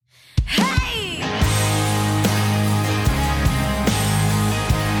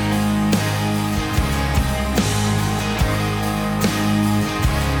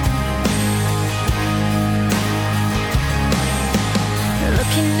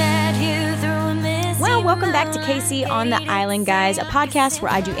Well, welcome back to Casey on the Island, guys, a podcast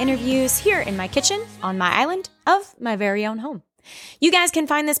where I do interviews here in my kitchen on my island of my very own home. You guys can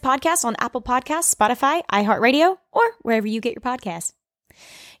find this podcast on Apple Podcasts, Spotify, iHeartRadio, or wherever you get your podcasts.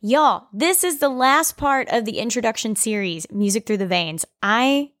 Y'all, this is the last part of the introduction series, Music Through the Veins.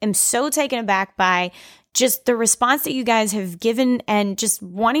 I am so taken aback by just the response that you guys have given and just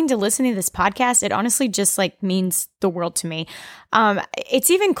wanting to listen to this podcast. It honestly just means the world to me. It's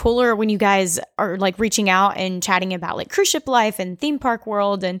even cooler when you guys are reaching out and chatting about cruise ship life and theme park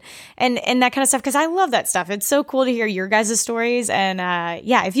world and that kind of stuff, because I love that stuff. It's so cool to hear your guys' stories. And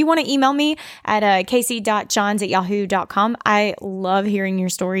if you want to email me at casey.johns@yahoo.com, I love hearing your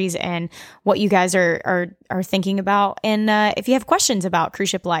stories and what you guys are thinking about. And if you have questions about cruise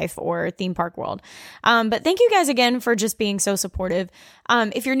ship life or theme park world. But thank you guys again for just being so supportive.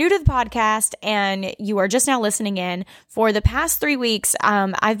 If you're new to the podcast and you are just now listening in, for the past 3 weeks,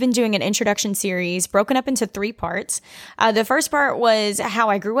 I've been doing an introduction series broken up into 3 parts. The first part was how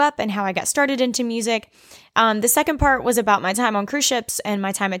I grew up and how I got started into music. The second part was about my time on cruise ships and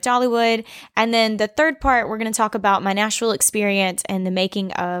my time at Dollywood. And then the third part, we're going to talk about my Nashville experience and the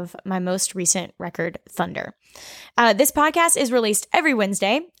making of my most recent record, Thunder. This podcast is released every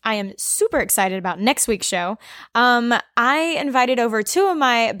Wednesday. I am super excited about next week's show. I invited over 2 of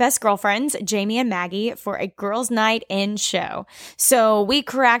my best girlfriends, Jamie and Maggie, for a girls' night in show. So we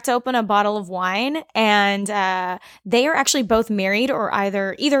cracked open a bottle of wine, and they are actually both married or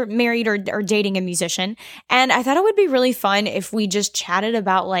either married or dating a musician. And I thought it would be really fun if we just chatted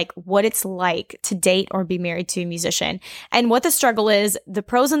about what it's like to date or be married to a musician and what the struggle is, the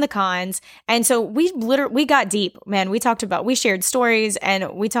pros and the cons. And so we got deep, man. We shared stories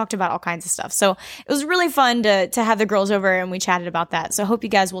and we talked about all kinds of stuff. So it was really fun to have the girls over and we chatted about that. So I hope you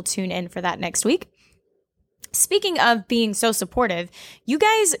guys will tune in for that next week. Speaking of being so supportive, you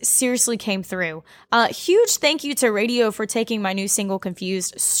guys seriously came through. Huge thank you to radio for taking my new single,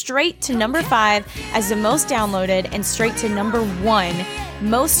 Confused, straight to number 5 as the most downloaded and straight to number 1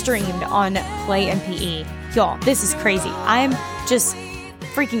 most streamed on Play MPE. Y'all, this is crazy. I'm just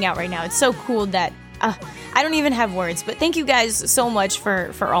freaking out right now. It's so cool that I don't even have words, but thank you guys so much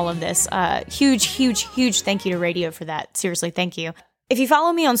for all of this. Huge thank you to radio for that. Seriously, thank you. If you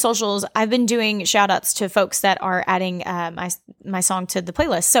follow me on socials, I've been doing shout outs to folks that are adding my song to the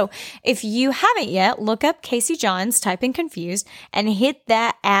playlist. So if you haven't yet, look up Casey Johns, type in Confused, and hit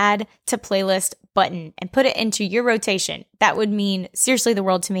that add to playlist button and put it into your rotation. That would mean seriously the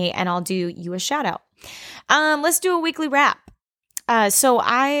world to me, and I'll do you a shout out. Let's do a weekly wrap. So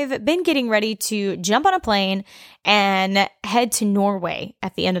I've been getting ready to jump on a plane and head to Norway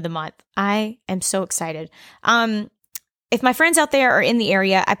at the end of the month. I am so excited. If my friends out there are in the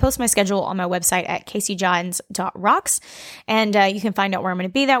area, I post my schedule on my website at caseyjohns.rocks, and you can find out where I'm going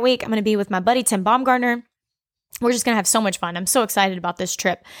to be that week. I'm going to be with my buddy Tim Baumgartner. We're just going to have so much fun. I'm so excited about this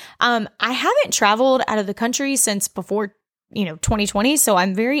trip. I haven't traveled out of the country since before 2020. So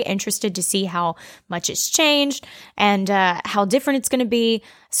I'm very interested to see how much it's changed and how different it's going to be.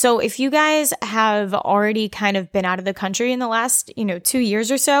 So if you guys have already kind of been out of the country in the last, 2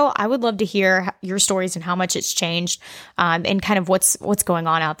 years or so, I would love to hear your stories and how much it's changed and kind of what's going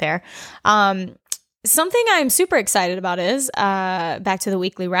on out there. Something I'm super excited about is, back to the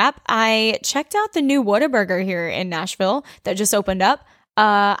weekly wrap, I checked out the new Whataburger here in Nashville that just opened up.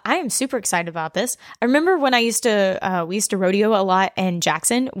 I am super excited about this. I remember when we used to rodeo a lot in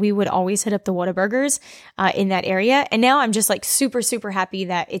Jackson, we would always hit up the Whataburgers in that area. And now I'm just super, super happy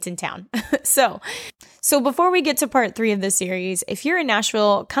that it's in town. So before we get to part 3 of this series, if you're in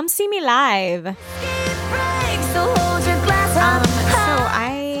Nashville, come see me live.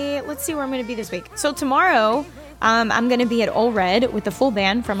 Let's see where I'm going to be this week. So tomorrow, I'm going to be at Ole Red with the full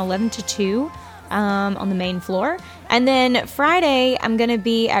band from 11 to 2. On the main floor. And then Friday, I'm going to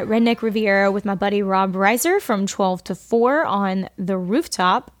be at Redneck Riviera with my buddy Rob Reiser from 12 to 4 on the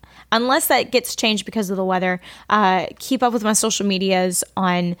rooftop. Unless that gets changed because of the weather, keep up with my social medias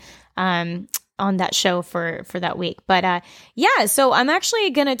on that show for that week. But so I'm actually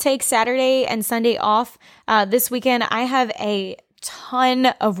going to take Saturday and Sunday off this weekend. I have a ton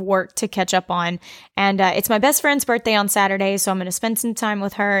of work to catch up on, and it's my best friend's birthday on Saturday, so I'm going to spend some time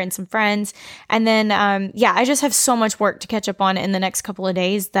with her and some friends, and then I just have so much work to catch up on in the next couple of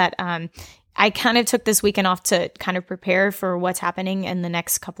days that I kind of took this weekend off to kind of prepare for what's happening in the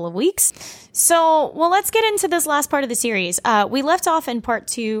next couple of weeks. So, let's get into this last part of the series. We left off in part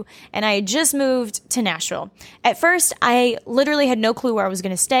 2, and I had just moved to Nashville. At first, I literally had no clue where I was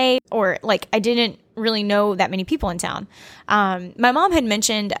going to stay, or I didn't really know that many people in town. My mom had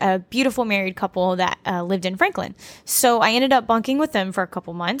mentioned a beautiful married couple that lived in Franklin. So I ended up bunking with them for a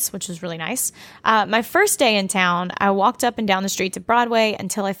couple months, which was really nice. My first day in town, I walked up and down the streets of Broadway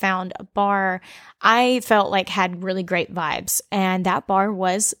until I found a bar I felt like had really great vibes. And that bar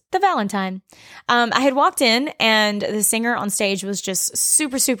was the Valentine. I had walked in and the singer on stage was just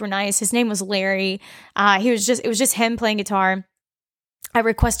super, super nice. His name was Larry. It was just him playing guitar. I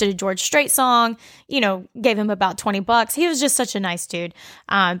requested a George Strait song, gave him about $20. He was just such a nice dude.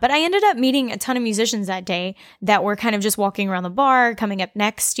 But I ended up meeting a ton of musicians that day that were kind of just walking around the bar. Coming up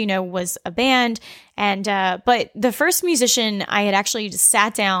next, was a band. But the first musician I had actually just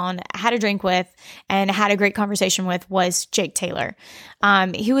sat down, had a drink with, and had a great conversation with was Jake Taylor.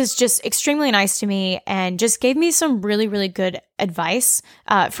 He was just extremely nice to me and just gave me some really, really good advice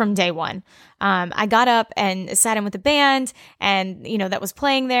from day one. I got up and sat in with the band and, that was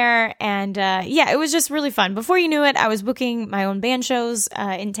playing there. And it was just really fun. Before you knew it, I was booking my own band shows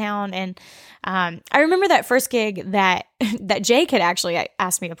in town. And I remember that first gig that Jake had actually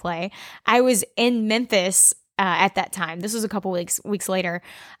asked me to play. I was in Memphis at that time. This was a couple weeks later.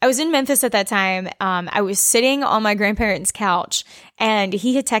 I was in Memphis at that time. I was sitting on my grandparents' couch and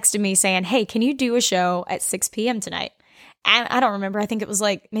he had texted me saying, "Hey, can you do a show at 6 p.m. tonight?" And I don't remember. I think it was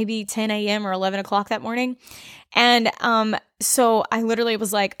like maybe 10 a.m. or 11 o'clock that morning. And so I literally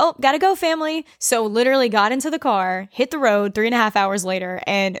was like, "Oh, gotta go, family." So literally got into the car, hit the road 3.5 hours later,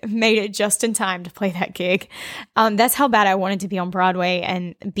 and made it just in time to play that gig. That's how bad I wanted to be on Broadway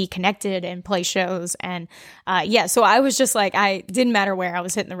and be connected and play shows. And so I was just like, I didn't matter where, I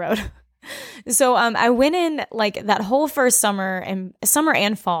was hitting the road. So I went in like that whole first summer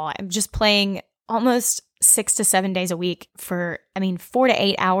and fall. I'm just playing almost 6 to 7 days a week for 4 to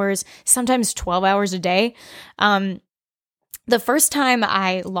 8 hours, sometimes 12 hours a day. The first time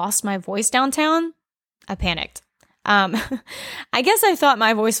I lost my voice downtown, I panicked. I guess I thought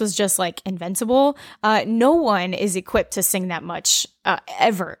my voice was just like invincible. No one is equipped to sing that much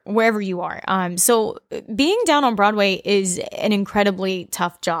ever, wherever you are. So being down on Broadway is an incredibly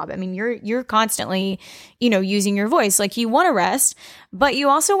tough job. You're constantly, using your voice. Like, you want to rest, but you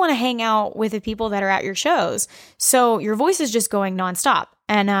also want to hang out with the people that are at your shows. So your voice is just going nonstop.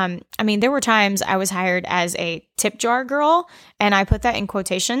 And there were times I was hired as a tip jar girl, and I put that in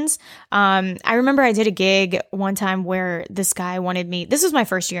quotations. I remember I did a gig one time where this guy wanted me, this was my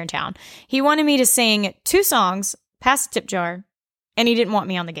first year in town, he wanted me to sing 2 songs, pass the tip jar, and he didn't want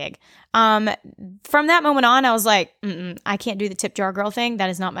me on the gig. From that moment on, I was like, I can't do the tip jar girl thing. That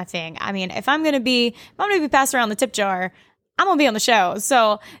is not my thing. If I'm going to be passed around the tip jar, I'm going to be on the show.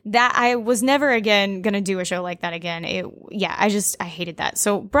 So that I was never again going to do a show like that again. I hated that.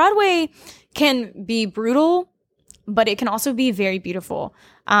 So Broadway can be brutal, but it can also be very beautiful.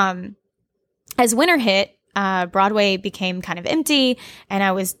 As winter hit, Broadway became kind of empty, and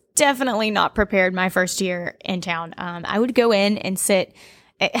I was definitely not prepared my first year in town. I would go in and sing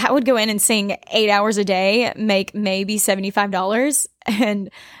 8 hours a day, make maybe $75. And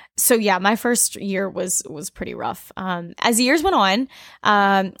so my first year was pretty rough. As the years went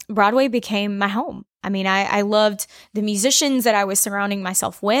on, Broadway became my home. I loved the musicians that I was surrounding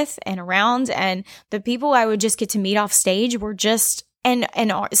myself with and around, and the people I would just get to meet off stage were just and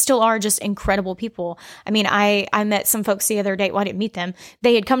still are just incredible people. I met some folks the other day. Well, I didn't meet them.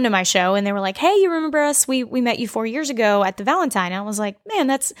 They had come to my show and they were like, "Hey, you remember us? We met you 4 years ago at the Valentine." And I was like, "Man,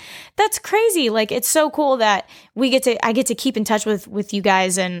 that's crazy. Like, it's so cool that I get to keep in touch with you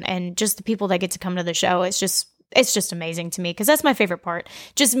guys and just the people that get to come to the show." It's just amazing to me, because that's my favorite part.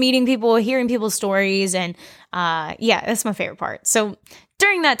 Just meeting people, hearing people's stories, and that's my favorite part. So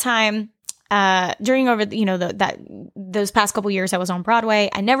during that time, those past couple years I was on Broadway,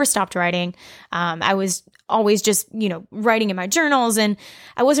 I never stopped writing. I was always just, writing in my journals, and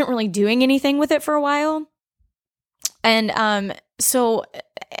I wasn't really doing anything with it for a while. And so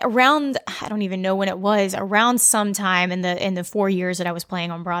around, I don't even know when it was, around sometime in the 4 years that I was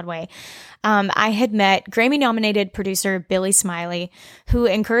playing on Broadway, I had met Grammy-nominated producer Billy Smiley, who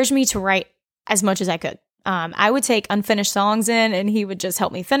encouraged me to write as much as I could. I would take unfinished songs in, and he would just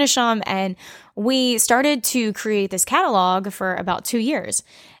help me finish them. And we started to create this catalog for about 2 years.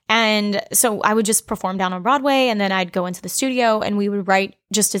 And so I would just perform down on Broadway, and then I'd go into the studio and we would write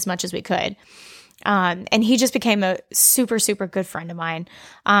just as much as we could. And he just became a super, super good friend of mine.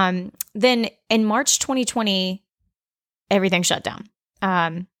 Then in March 2020, everything shut down.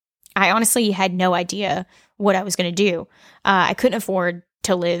 I honestly had no idea what I was going to do. I couldn't afford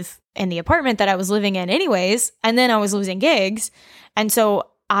to live in the apartment that I was living in anyways, and then I was losing gigs. And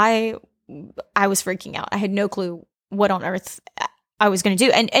so I was freaking out. I had no clue what on earth I was going to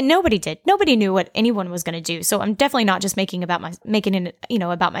do. And nobody did. Nobody knew what anyone was going to do. So I'm definitely not just making it,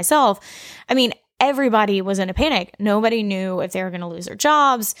 about myself. I mean, everybody was in a panic. Nobody knew if they were going to lose their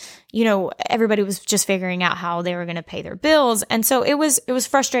jobs. Everybody was just figuring out how they were going to pay their bills. And so it was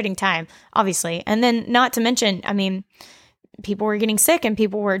frustrating time, obviously. And then not to mention, I mean, people were getting sick and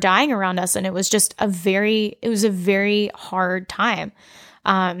people were dying around us. And it was just a very hard time.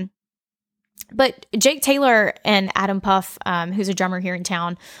 But Jake Taylor and Adam Puff, who's a drummer here in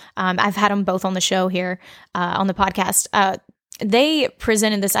town, I've had them both on the show here on the podcast. They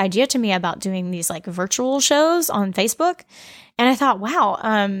presented this idea to me about doing these like virtual shows on Facebook. And I thought, wow,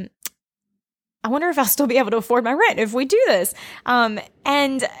 I wonder if I'll still be able to afford my rent if we do this.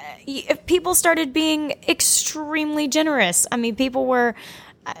 And people started being extremely generous. I mean, people were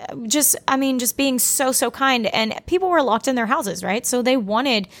just being so kind, and people were locked in their houses, right? So they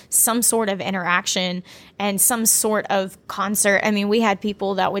wanted some sort of interaction and some sort of concert. I mean, we had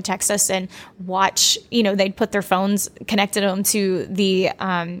people that would text us and watch, they'd put their phones, connected them to the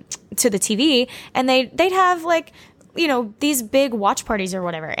TV, and they'd have like, these big watch parties or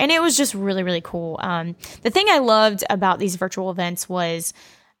whatever. And it was just really, really cool. The thing I loved about these virtual events was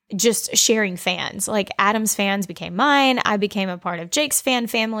just sharing fans. Like Adam's fans became mine. I became a part of Jake's fan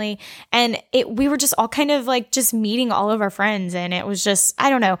family. And we were just all kind of like just meeting all of our friends. And it was just, I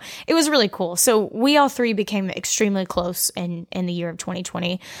don't know, it was really cool. So we all three became extremely close in the year of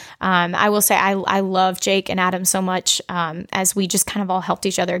 2020. I will say I love Jake and Adam so much, as we just kind of all helped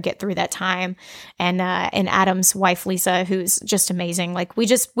each other get through that time. And Adam's wife, Lisa, who's just amazing. Like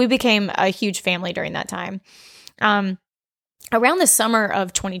we became a huge family during that time. Around the summer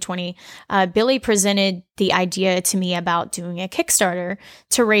of 2020, Billy presented the idea to me about doing a Kickstarter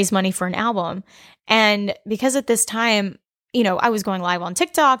to raise money for an album. And because at this time, I was going live on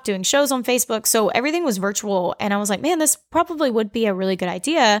TikTok, doing shows on Facebook, so everything was virtual. And I was like, man, this probably would be a really good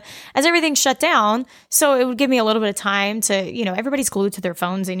idea as everything shut down. So it would give me a little bit of time to, everybody's glued to their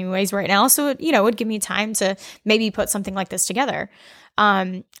phones anyways right now. So it would give me time to maybe put something like this together.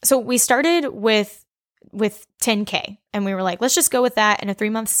 So we started with 10K, and we were like, let's just go with that in a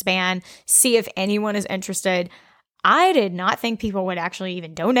 3-month span, see if anyone is interested. I did not think people would actually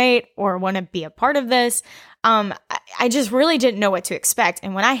even donate or want to be a part of this. I just really didn't know what to expect.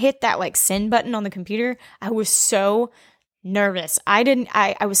 And when I hit that like send button on the computer, I was so nervous.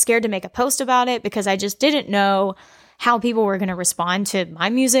 I was scared to make a post about it because I just didn't know how people were going to respond to my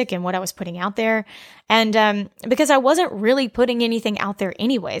music and what I was putting out there. And because I wasn't really putting anything out there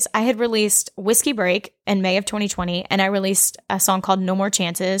anyways. I had released Whiskey Break in May of 2020, and I released a song called No More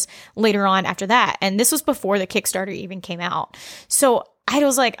Chances later on after that. And this was before the Kickstarter even came out. So I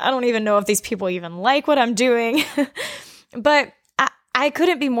was like, I don't even know if these people even like what I'm doing. But I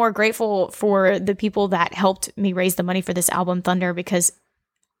couldn't be more grateful for the people that helped me raise the money for this album, Thunder, because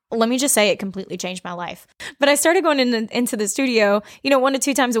let me just say it completely changed my life. But I started going into the studio, 1 to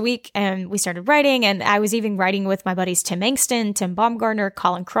 2 times a week, and we started writing. And I was even writing with my buddies Tim Angston, Tim Baumgartner,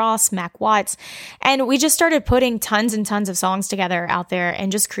 Colin Cross, Mac Watts. And we just started putting tons and tons of songs together out there and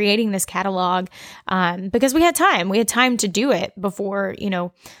just creating this catalog because we had time. We had time to do it before,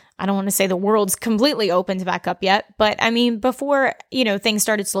 I don't want to say the world's completely opened back up yet, but I mean, before, things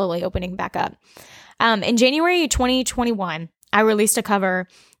started slowly opening back up. In January 2021, I released a cover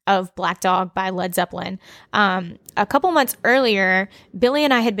of Black Dog by Led Zeppelin. A couple months earlier, Billy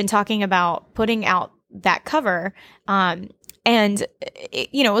and I had been talking about putting out that cover. And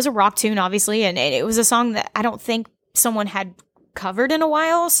it was a rock tune, obviously. And it was a song that I don't think someone had covered in a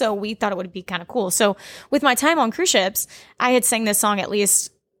while. So we thought it would be kind of cool. So with my time on cruise ships, I had sang this song at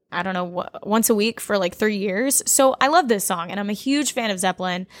least, I don't know, once a week for like 3 years. So I love this song and I'm a huge fan of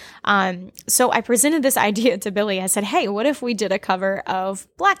Zeppelin. So I presented this idea to Billy. I said, hey, what if we did a cover of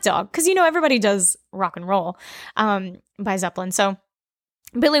Black Dog? Because, everybody does rock and roll by Zeppelin. So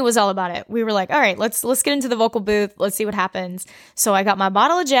Billy was all about it. We were like, all right, let's get into the vocal booth. Let's see what happens. So I got my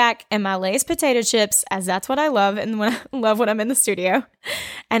bottle of Jack and my Lay's potato chips, as that's what I love and when I love when I'm in the studio.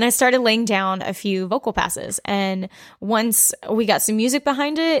 And I started laying down a few vocal passes. And once we got some music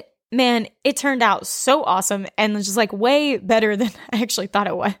behind it, man, it turned out so awesome and just like way better than I actually thought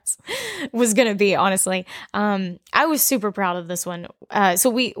it was going to be, honestly. I was super proud of this one. So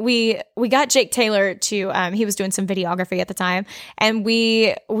we got Jake Taylor to, he was doing some videography at the time, and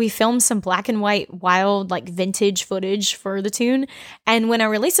we filmed some black and white, wild, like vintage footage for the tune. And when I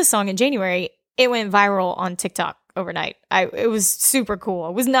released the song in January, it went viral on TikTok overnight. It was super cool. I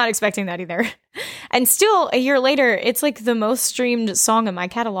was not expecting that either. And still a year later, it's like the most streamed song in my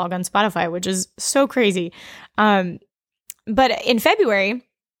catalog on Spotify, which is so crazy. But in February,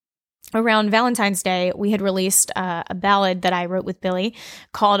 around Valentine's Day, we had released a ballad that I wrote with Billy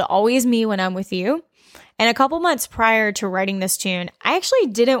called Always Me When I'm With You. And a couple months prior to writing this tune, I actually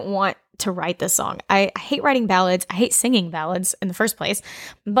didn't want to write this song. I hate writing ballads. I hate singing ballads in the first place.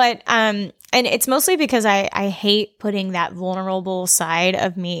 But, and it's mostly because I hate putting that vulnerable side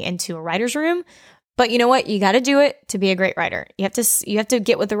of me into a writer's room. But you know what? You got to do it to be a great writer. You have to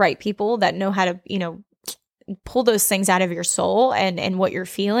get with the right people that know how to, pull those things out of your soul and what you're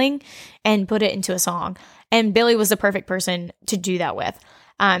feeling and put it into a song. And Billy was the perfect person to do that with.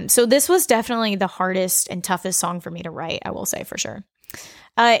 So this was definitely the hardest and toughest song for me to write, I will say for sure.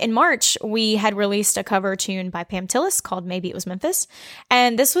 In March, we had released a cover tune by Pam Tillis called Maybe It Was Memphis.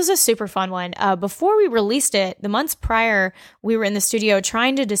 And this was a super fun one. Before we released it, the months prior, we were in the studio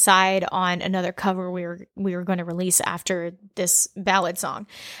trying to decide on another cover we were going to release after this ballad song.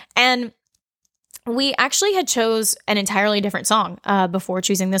 And we actually had chose an entirely different song before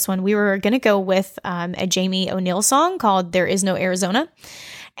choosing this one. We were going to go with a Jamie O'Neal song called There Is No Arizona.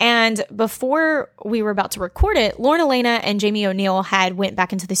 And before we were about to record it, Lauren Elena and Jamie O'Neal had went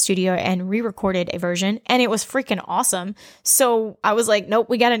back into the studio and re-recorded a version, and it was freaking awesome. So I was like, nope,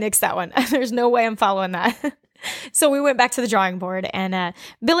 we got to nix that one. There's no way I'm following that. So we went back to the drawing board, and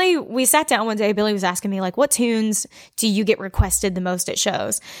Billy, we sat down one day. Billy was asking me, like, what tunes do you get requested the most at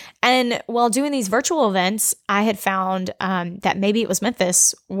shows? And while doing these virtual events, I had found that Maybe It Was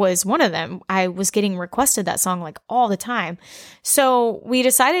Memphis was one of them. I was getting requested that song like all the time. So we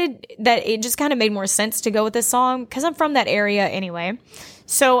decided that it just kind of made more sense to go with this song because I'm from that area anyway.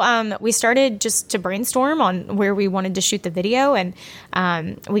 So we started just to brainstorm on where we wanted to shoot the video, and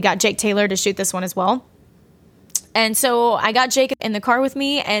we got Jake Taylor to shoot this one as well. And so I got Jake in the car with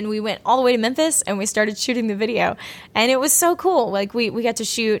me, and we went all the way to Memphis, and we started shooting the video. And it was so cool. Like we got to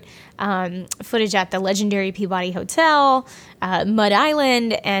shoot footage at the legendary Peabody Hotel, Mud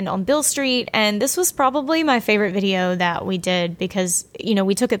Island, and on Bill Street. And this was probably my favorite video that we did because,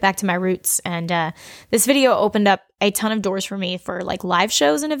 we took it back to my roots. And this video opened up a ton of doors for me for like live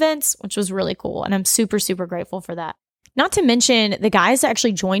shows and events, which was really cool. And I'm super, super grateful for that. Not to mention the guys that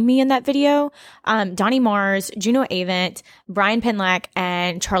actually joined me in that video, Donnie Mars, Juno Avent, Brian Penlack,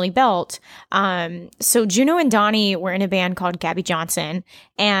 and Charlie Belt. So Juno and Donnie were in a band called Gabby Johnson,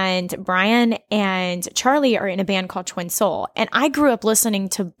 and Brian and Charlie are in a band called Twin Soul. And I grew up listening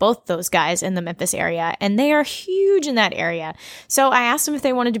to both those guys in the Memphis area, and they are huge in that area. So I asked them if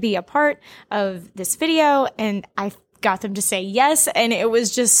they wanted to be a part of this video, and I got them to say yes, and it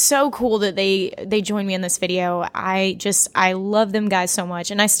was just so cool that they joined me in this video. I love them guys so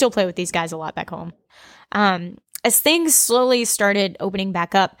much, and I still play with these guys a lot back home. As things slowly started opening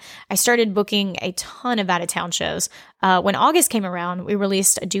back up, I started booking a ton of out-of-town shows. When August came around, we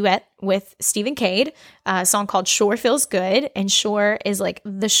released a duet with Stephen Cade, a song called Shore Feels Good, and shore is like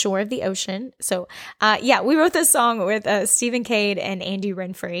the shore of the ocean. So, we wrote this song with Stephen Cade and Andy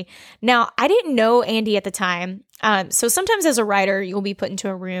Renfrey. Now, I didn't know Andy at the time, so sometimes as a writer, you'll be put into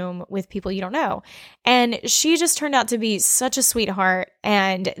a room with people you don't know. And she just turned out to be such a sweetheart.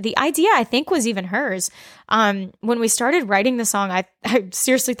 And the idea, I think, was even hers. When we started writing the song, I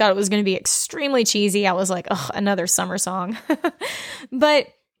seriously thought it was going to be extremely cheesy. I was like, oh, another summer song. But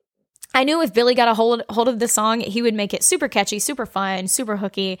I knew if Billy got a hold of the song, he would make it super catchy, super fun, super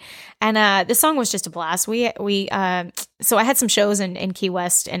hooky. And the song was just a blast. So I had some shows in Key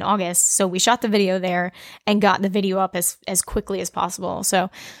West in August. So we shot the video there and got the video up as quickly as possible. So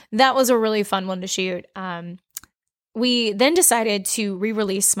that was a really fun one to shoot. We then decided to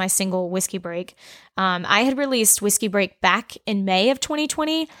re-release my single Whiskey Break. I had released Whiskey Break back in May of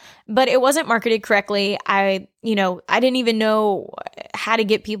 2020, but it wasn't marketed correctly. I didn't even know how to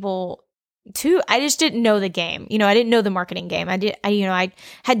get people I just didn't know the game. I didn't know the marketing game. I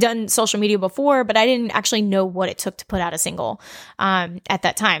had done social media before, but I didn't actually know what it took to put out a single, at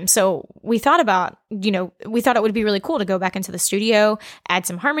that time. So we thought it would be really cool to go back into the studio, add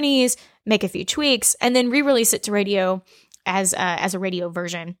some harmonies, make a few tweaks, and then re-release it to radio as a radio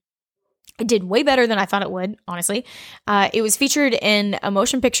version. It did way better than I thought it would, honestly. It was featured in a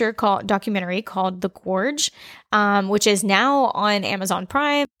motion picture documentary called The Gorge, which is now on Amazon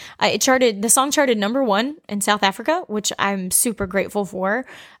Prime. The song charted #1 in South Africa, which I'm super grateful for.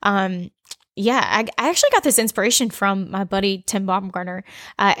 I actually got this inspiration from my buddy Tim Baumgartner.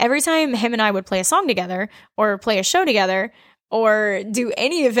 Every time him and I would play a song together or play a show together, or do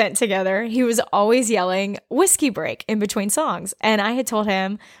any event together, he was always yelling Whiskey Break in between songs. And I had told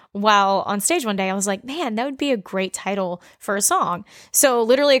him while on stage one day, I was like, man, that would be a great title for a song. So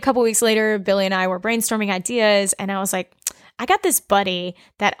literally a couple weeks later, Billy and I were brainstorming ideas, and I was like, I got this buddy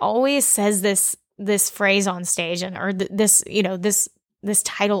that always says this phrase on stage, or this this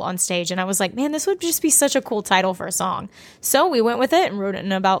title on stage. And I was like, man, this would just be such a cool title for a song. So we went with it and wrote it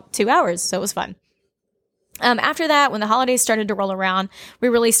in about 2 hours. So it was fun. After that, when the holidays started to roll around, we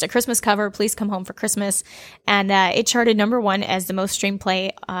released a Christmas cover, Please Come Home for Christmas. And it charted #1 as the most streamed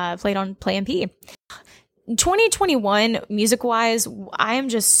played on Play MP. 2021, music-wise, I am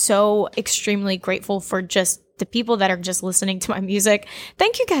just so extremely grateful for just the people that are just listening to my music.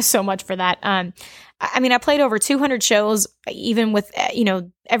 Thank you guys so much for that. I mean, I played over 200 shows, even with,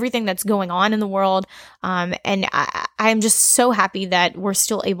 everything that's going on in the world. And I'm just so happy that we're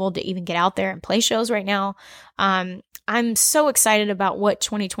still able to even get out there and play shows right now. I'm so excited about what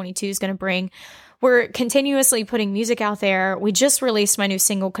 2022 is going to bring. We're continuously putting music out there. We just released my new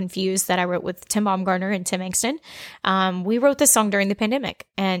single, Confused, that I wrote with Tim Baumgartner and Tim Angston. We wrote this song during the pandemic.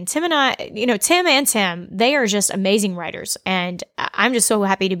 And Tim and I, Tim, they are just amazing writers. And I'm just so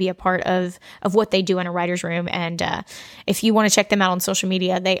happy to be a part of what they do in a writer's room. And if you want to check them out on social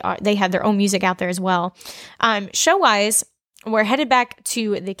media, they have their own music out there as well. Show-wise, we're headed back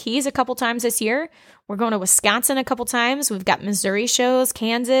to the Keys a couple times this year. We're going to Wisconsin a couple times. We've got Missouri shows,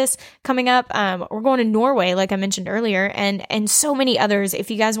 Kansas coming up. We're going to Norway, like I mentioned earlier, and so many others.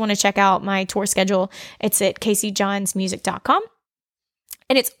 If you guys want to check out my tour schedule, it's at caseyjohnsmusic.com.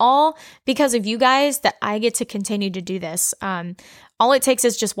 And it's all because of you guys that I get to continue to do this. All it takes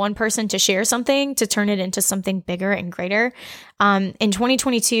is just one person to share something to turn it into something bigger and greater. In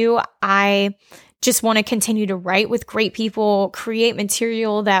 2022, I just want to continue to write with great people, create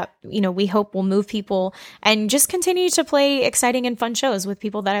material that, we hope will move people, and just continue to play exciting and fun shows with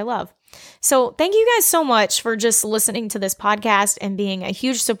people that I love. So thank you guys so much for just listening to this podcast and being a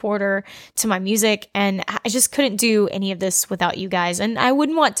huge supporter to my music. And I just couldn't do any of this without you guys, and I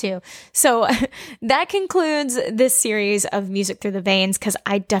wouldn't want to. So that concludes this series of Music Through the Veins, because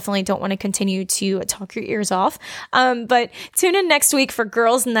I definitely don't want to continue to talk your ears off. But tune in next week for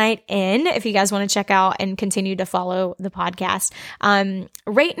Girls Night In, if you guys want to check out and continue to follow the podcast.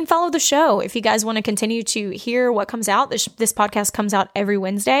 Rate and follow the show if you guys want to continue to hear what comes out. This podcast comes out every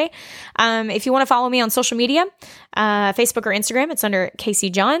Wednesday. If you want to follow me on social media, Facebook or Instagram, it's under Casey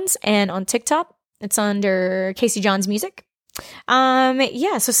Johns, and on TikTok, it's under Casey Johns Music.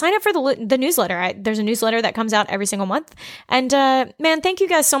 So sign up for the newsletter. There's a newsletter that comes out every single month. And, man, thank you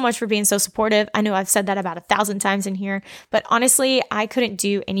guys so much for being so supportive. I know I've said that about 1,000 times in here, but honestly, I couldn't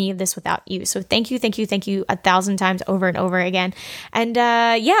do any of this without you. So thank you 1,000 times over and over again. And,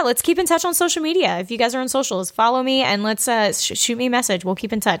 let's keep in touch on social media. If you guys are on socials, follow me and let's, shoot me a message. We'll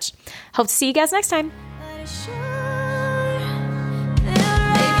keep in touch. Hope to see you guys next time.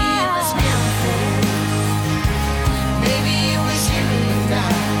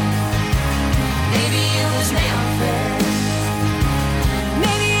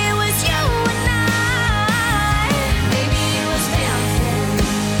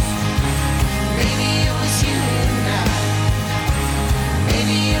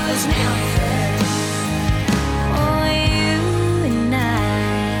 Now